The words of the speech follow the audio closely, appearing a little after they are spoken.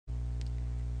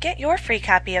Get your free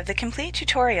copy of the complete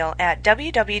tutorial at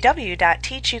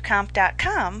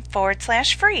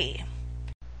www.teachucomp.com/free.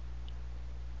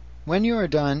 When you are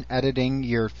done editing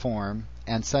your form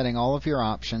and setting all of your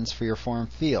options for your form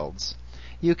fields,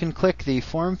 you can click the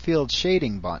Form Field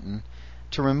Shading button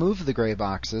to remove the gray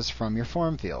boxes from your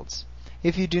form fields.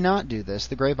 If you do not do this,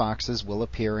 the gray boxes will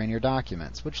appear in your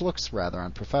documents, which looks rather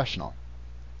unprofessional.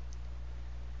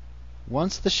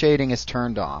 Once the shading is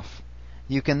turned off,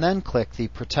 you can then click the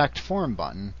Protect Form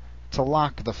button to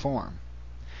lock the form.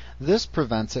 This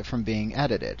prevents it from being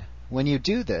edited. When you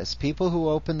do this, people who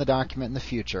open the document in the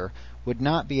future would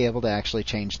not be able to actually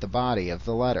change the body of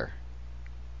the letter.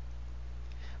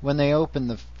 When they open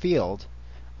the field,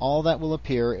 all that will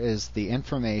appear is the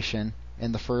information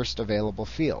in the first available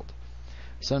field.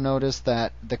 So notice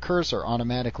that the cursor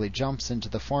automatically jumps into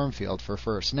the form field for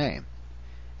first name.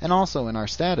 And also in our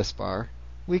status bar,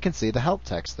 we can see the help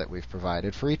text that we've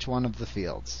provided for each one of the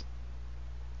fields.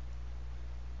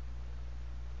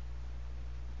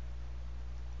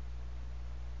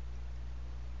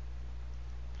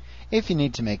 If you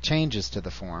need to make changes to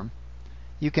the form,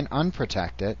 you can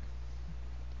unprotect it,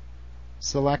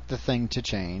 select the thing to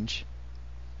change,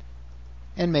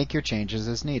 and make your changes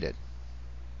as needed.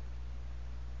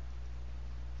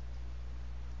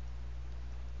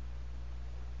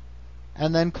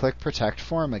 And then click Protect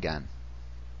Form again.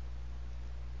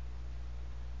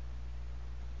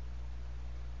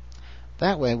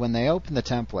 That way, when they open the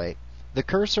template, the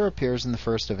cursor appears in the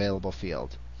first available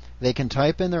field. They can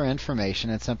type in their information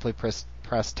and simply press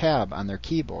Tab on their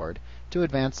keyboard to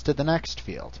advance to the next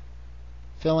field,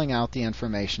 filling out the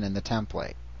information in the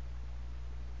template.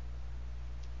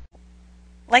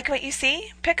 Like what you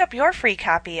see? Pick up your free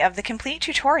copy of the complete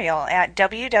tutorial at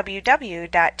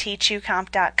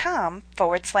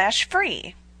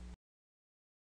www.teachucomp.com/free.